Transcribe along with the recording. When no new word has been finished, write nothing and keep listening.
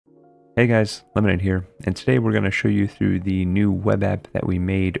Hey guys, Lemonade here, and today we're going to show you through the new web app that we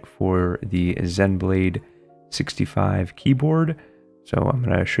made for the Zenblade 65 keyboard. So I'm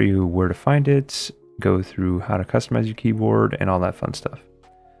going to show you where to find it, go through how to customize your keyboard, and all that fun stuff.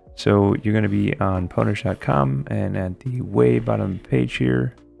 So you're going to be on Pwnage.com, and at the way bottom of the page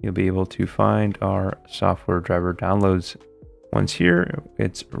here, you'll be able to find our software driver downloads. Once here,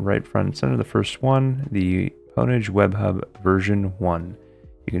 it's right front and center, the first one, the Pwnage Web Hub version 1.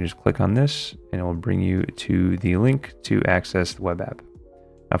 You can just click on this and it will bring you to the link to access the web app.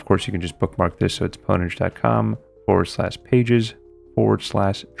 Now, of course, you can just bookmark this. So it's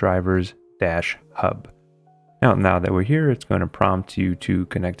pwnage.com/pages/drivers-hub. Now that we're here, it's going to prompt you to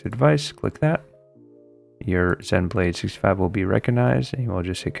connect a device. Click that. Your Zenblade 65 will be recognized and you will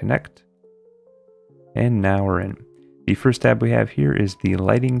just hit connect. And now we're in. The first tab we have here is the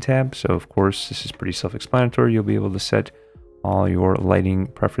lighting tab. So of course, this is pretty self-explanatory. You'll be able to set all your lighting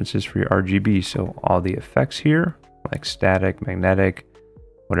preferences for your RGB. So all the effects here, like static, magnetic,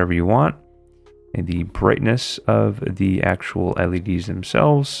 whatever you want, and the brightness of the actual LEDs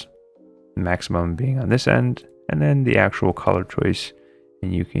themselves, maximum being on this end, and then the actual color choice.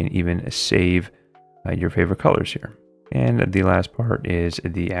 And you can even save your favorite colors here. And the last part is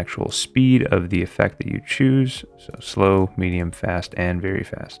the actual speed of the effect that you choose. So slow, medium, fast, and very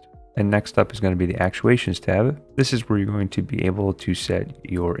fast. And next up is going to be the actuations tab. This is where you're going to be able to set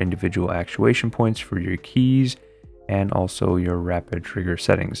your individual actuation points for your keys and also your rapid trigger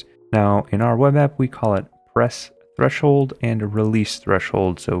settings. Now in our web app, we call it press threshold and release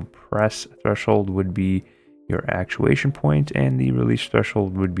threshold. So press threshold would be your actuation point and the release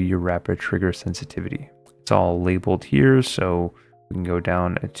threshold would be your rapid trigger sensitivity. It's all labeled here, so we can go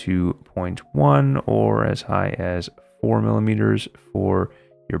down to 0.1 or as high as 4 millimeters for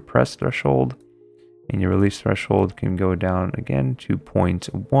your press threshold, and your release threshold can go down again to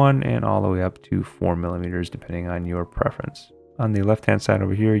 0.1 and all the way up to 4 millimeters depending on your preference. On the left hand side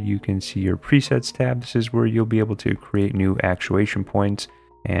over here, you can see your presets tab. This is where you'll be able to create new actuation points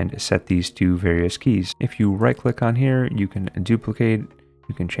and set these to various keys. If you right click on here, you can duplicate,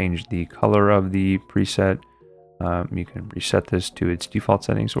 you can change the color of the preset, you can reset this to its default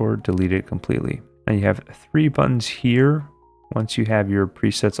settings or delete it completely. And you have 3 buttons here. Once you have your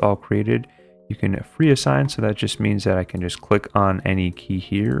presets all created, you can free assign. So that just means that I can just click on any key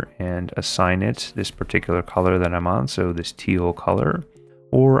here and assign it this particular color that I'm on. So this teal color,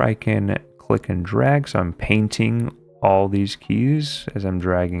 or I can click and drag. So I'm painting all these keys as I'm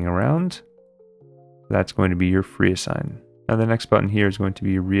dragging around. That's going to be your free assign. Now the next button here is going to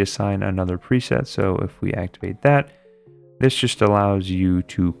be reassign another preset. So if we activate that, this just allows you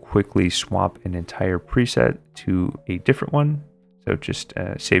to quickly swap an entire preset to a different one. So it just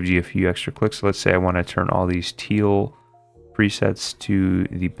saves you a few extra clicks. So let's say I want to turn all these teal presets to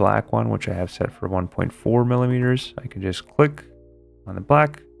the black one, which I have set for 1.4 millimeters. I can just click on the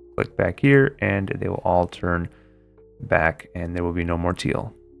black, click back here, and they will all turn back and there will be no more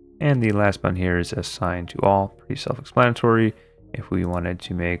teal. And the last button here is assign to all, pretty self-explanatory. If we wanted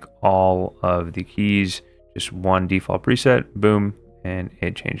to make all of the keys just one default preset, boom, and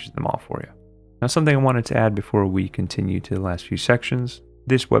it changes them all for you. Now something I wanted to add before we continue to the last few sections,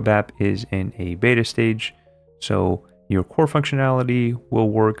 this web app is in a beta stage, so your core functionality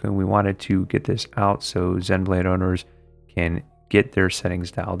will work and we wanted to get this out so Zenblade owners can get their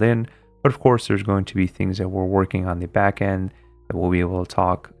settings dialed in. But of course, there's going to be things that we're working on the back end that we'll be able to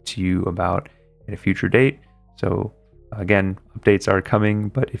talk to you about at a future date. So again, updates are coming,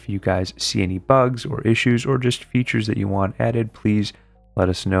 but if you guys see any bugs or issues or just features that you want added, please let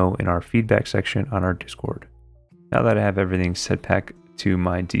us know in our feedback section on our Discord. Now that I have everything set back to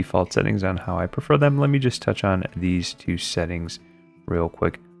my default settings on how I prefer them, let me just touch on these 2 settings real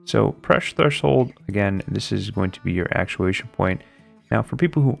quick. So press threshold, again, this is going to be your actuation point. Now for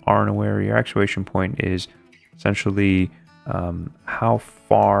people who aren't aware, your actuation point is essentially how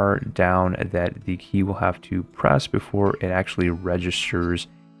far down that the key will have to press before it actually registers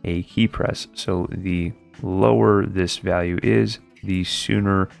a key press. So the lower this value is, the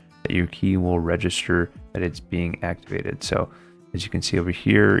sooner that your key will register that it's being activated. So as you can see over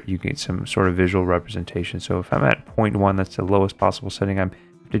here, you get some sort of visual representation. So if I'm at 0.1, that's the lowest possible setting, I'm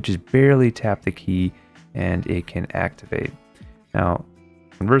to just barely tap the key and it can activate. Now,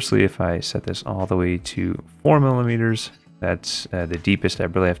 conversely, if I set this all the way to 4 millimeters, that's the deepest. I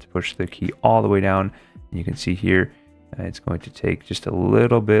really have to push the key all the way down. And you can see here, it's going to take just a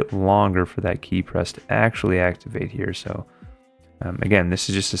little bit longer for that key press to actually activate here. So again, this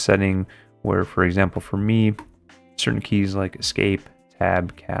is just a setting where, for example, for me, certain keys like escape,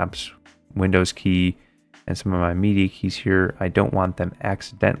 tab, caps, Windows key, and some of my media keys here, I don't want them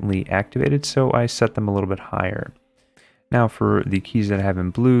accidentally activated, so I set them a little bit higher. Now for the keys that I have in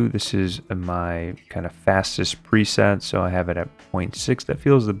blue, this is my kind of fastest preset, so I have it at 0.6. That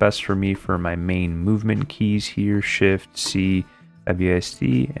feels the best for me for my main movement keys here, Shift, C,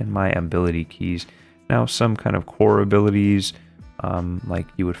 WSD, and my ability keys. Now some kind of core abilities, like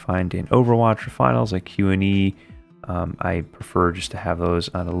you would find in Overwatch or Finals, like Q and E, I prefer just to have those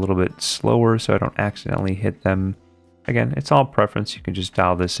on a little bit slower so I don't accidentally hit them. Again, it's all preference. You can just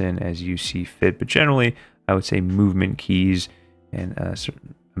dial this in as you see fit, but generally I would say movement keys and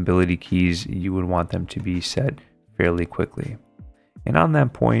certain ability keys, you would want them to be set fairly quickly. And on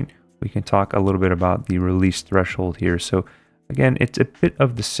that point, we can talk a little bit about the release threshold here. So again, it's a bit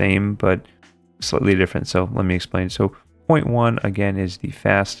of the same, but slightly different. So let me explain. So 0.1 again is the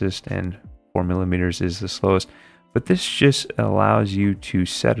fastest and 4mm is the slowest. But this just allows you to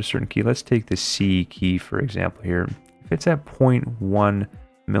set a certain key. Let's take the C key, for example, here. If it's at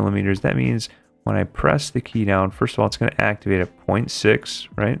 0.1mm, that means when I press the key down, first of all, it's going to activate at 0.6,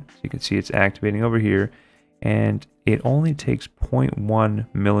 right? So you can see it's activating over here. And it only takes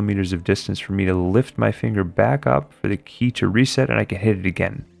 0.1mm of distance for me to lift my finger back up for the key to reset, and I can hit it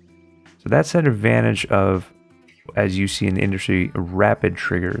again. So that's an advantage of, as you see in the industry, a rapid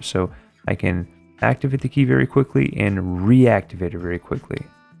trigger. So I can activate the key very quickly and reactivate it very quickly.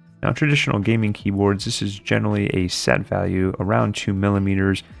 Now, traditional gaming keyboards, this is generally a set value around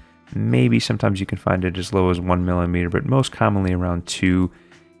 2mm. Maybe sometimes you can find it as low as 1mm, but most commonly around 2.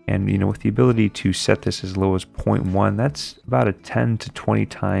 And with the ability to set this as low as 0.1, that's about a 10 to 20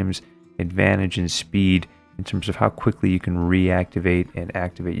 times advantage in speed in terms of how quickly you can reactivate and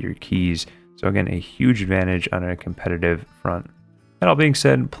activate your keys. So again, a huge advantage on a competitive front. That all being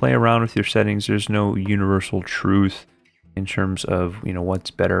said, play around with your settings. There's no universal truth in terms of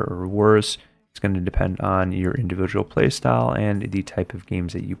what's better or worse. It's going to depend on your individual play style and the type of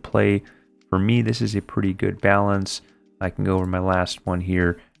games that you play. For me, this is a pretty good balance. I can go over my last one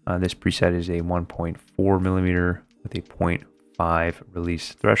here. This preset is a 1.4mm with a 0.5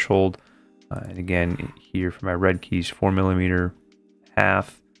 release threshold. And again, here for my red keys, 4mm,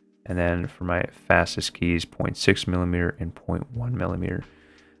 half. And then for my fastest keys, 0.6mm and 0.1mm.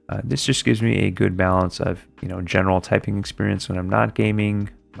 This just gives me a good balance of general typing experience when I'm not gaming,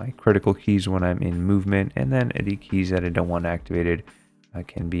 my critical keys when I'm in movement, and then the keys that I don't want activated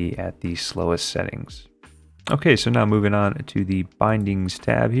can be at the slowest settings. Okay, so now moving on to the bindings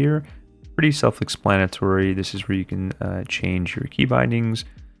tab here. Pretty self-explanatory. This is where you can change your key bindings.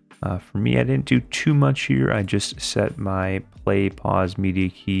 For me, I didn't do too much here. I just set my play pause media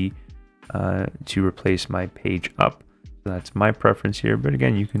key to replace my page up. So that's my preference here. But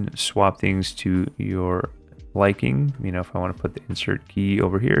again, you can swap things to your liking. If I want to put the insert key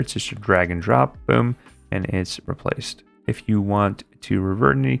over here, it's just a drag and drop, boom, and it's replaced. If you want to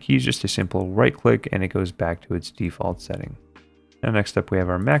revert any keys, just a simple right click and it goes back to its default setting. Now next up we have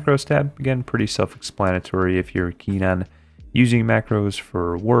our macros tab. Again, pretty self-explanatory. If you're keen on using macros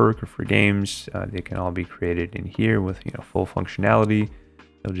for work or for games, they can all be created in here with full functionality.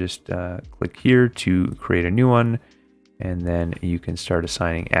 You'll just click here to create a new one, and then you can start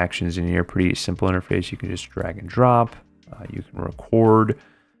assigning actions in here. Pretty simple interface. You can just drag and drop. You can record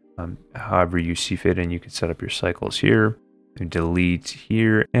however you see fit, and you can set up your cycles here, delete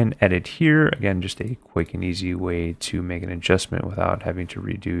here, and edit here. Again, just a quick and easy way to make an adjustment without having to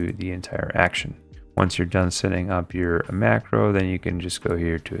redo the entire action. Once you're done setting up your macro, then you can just go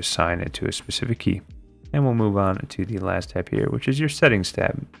here to assign it to a specific key. And we'll move on to the last tab here, which is your settings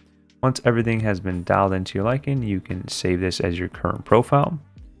tab. Once everything has been dialed into your liking, you can save this as your current profile.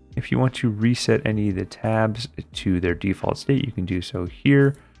 If you want to reset any of the tabs to their default state, you can do so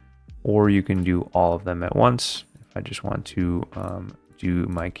here, or you can do all of them at once. If I just want to do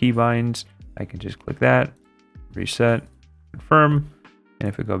my keybinds, I can just click that, reset, confirm. And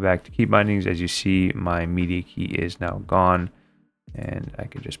if we go back to key bindings, as you see, my media key is now gone. And I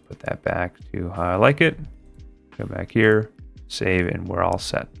can just put that back to how I like it. Go back here, save, and we're all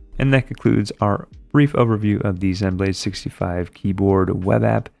set. And that concludes our brief overview of the Zenblade 65 keyboard web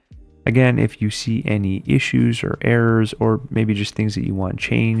app. Again, if you see any issues or errors, or maybe just things that you want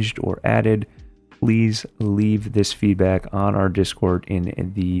changed or added, please leave this feedback on our Discord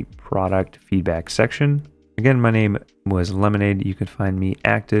in the product feedback section. Again, my name was Lemonade. You can find me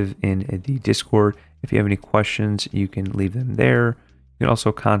active in the Discord. If you have any questions, you can leave them there. You can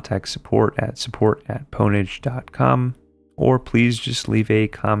also contact support at pwnage.com, or please just leave a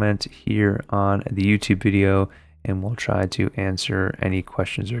comment here on the YouTube video and we'll try to answer any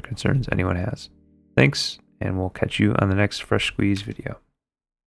questions or concerns anyone has. Thanks, and we'll catch you on the next Fresh Squeeze video.